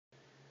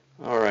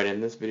Alright, in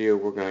this video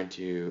we're going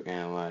to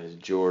analyze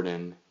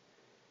Jordan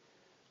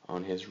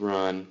on his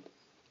run,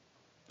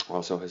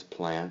 also his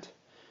plant.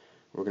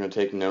 We're going to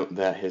take note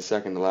that his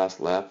second to last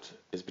left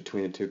is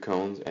between the two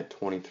cones at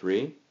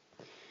 23.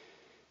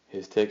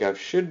 His takeoff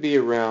should be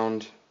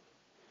around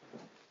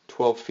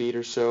 12 feet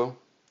or so.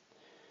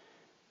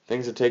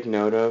 Things to take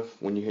note of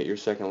when you hit your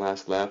second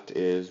last left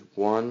is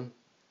 1,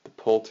 the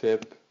pole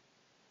tip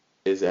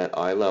is at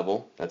eye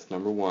level, that's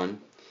number 1.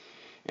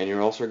 And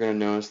you're also going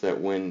to notice that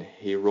when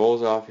he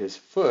rolls off his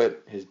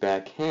foot, his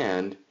back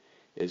hand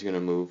is going to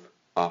move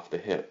off the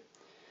hip.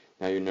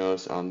 Now you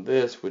notice on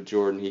this with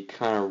Jordan, he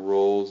kind of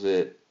rolls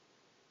it,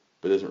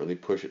 but doesn't really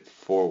push it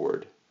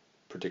forward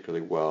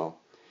particularly well.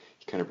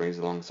 He kind of brings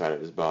it alongside of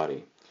his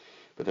body.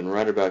 But then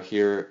right about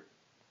here,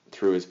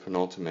 through his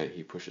penultimate,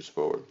 he pushes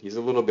forward. He's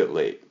a little bit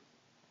late.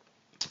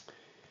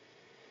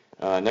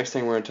 Next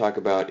thing we're going to talk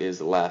about is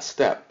the last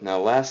step. Now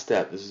last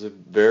step, this is a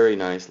very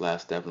nice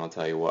last step, and I'll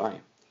tell you why.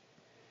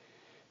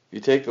 You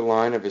take the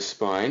line of his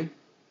spine,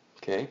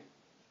 okay,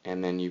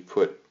 and then you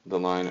put the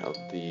line of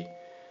the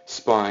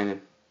spine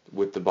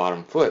with the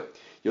bottom foot.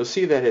 You'll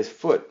see that his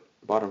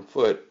bottom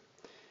foot,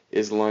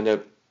 is lined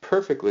up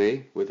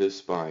perfectly with his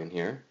spine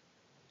here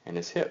and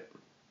his hip.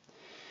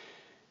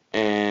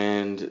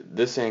 And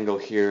this angle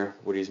here,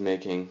 what he's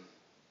making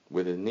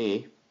with his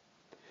knee,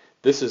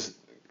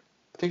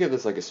 think of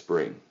this like a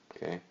spring,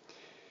 okay?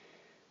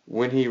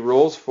 When he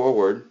rolls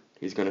forward,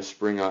 he's going to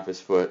spring off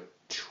his foot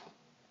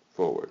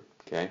forward.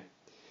 Okay.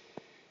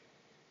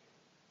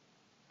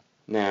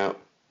 Now,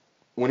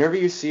 whenever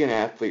you see an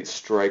athlete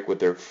strike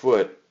with their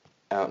foot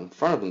out in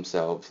front of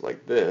themselves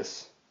like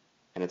this,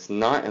 and it's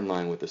not in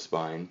line with the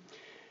spine,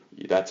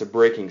 that's a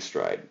breaking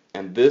stride.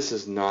 And this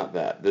is not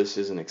that. This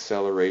is an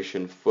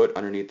acceleration, foot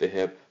underneath the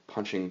hip,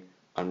 punching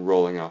and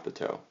rolling off the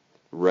toe,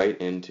 right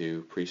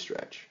into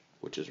pre-stretch,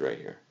 which is right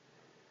here.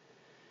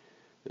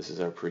 This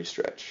is our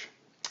pre-stretch.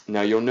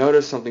 Now you'll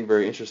notice something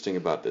very interesting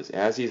about this.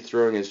 As he's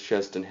throwing his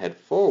chest and head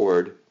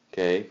forward,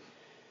 okay,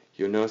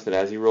 you'll notice that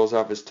as he rolls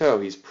off his toe,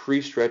 he's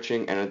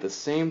pre-stretching, and at the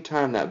same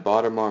time that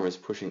bottom arm is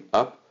pushing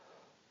up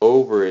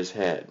over his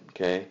head,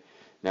 okay?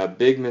 Now,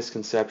 big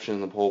misconception in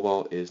the pole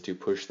vault is to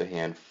push the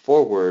hand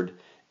forward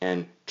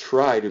and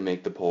try to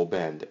make the pole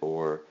bend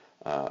or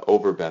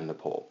overbend the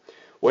pole.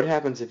 What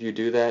happens if you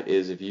do that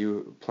is if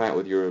you plant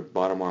with your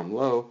bottom arm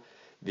low,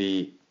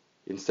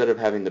 instead of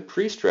having the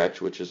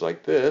pre-stretch, which is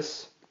like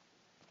this,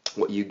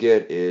 what you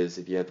get is,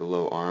 if you have the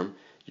low arm,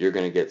 you're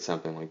going to get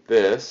something like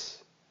this,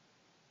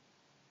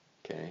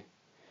 okay,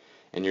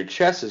 and your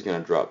chest is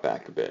going to drop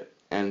back a bit,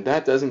 and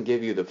that doesn't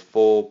give you the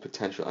full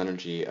potential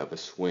energy of a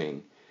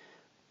swing,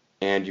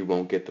 and you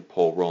won't get the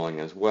pole rolling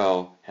as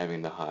well,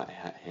 having the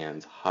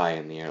hands high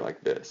in the air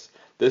like this.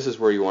 This is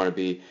where you want to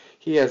be.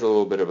 He has a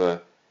little bit of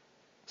a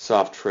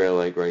soft trail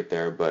leg right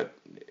there, but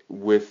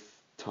with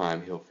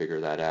time he'll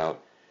figure that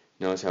out.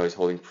 Notice how he's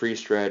holding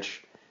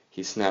pre-stretch.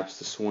 He snaps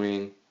the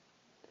swing.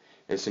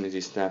 As soon as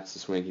he snaps the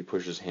swing, he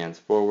pushes hands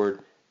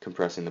forward,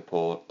 compressing the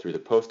pole through the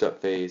post-up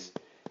phase,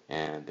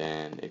 and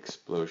then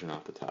explosion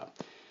off the top.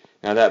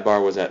 Now that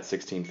bar was at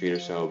 16 feet or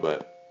so,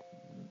 but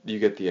you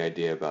get the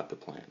idea about the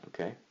plan,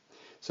 okay?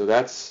 So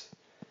that's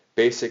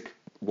basic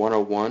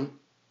 101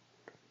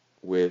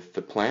 with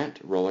the plant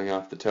rolling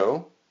off the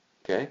toe,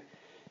 okay?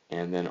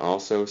 And then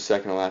also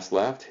second to last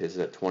left, his is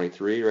at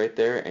 23 right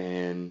there,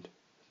 and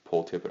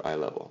pole tip at eye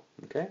level,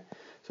 okay?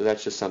 So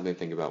that's just something to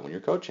think about when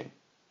you're coaching.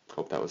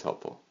 Hope that was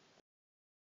helpful.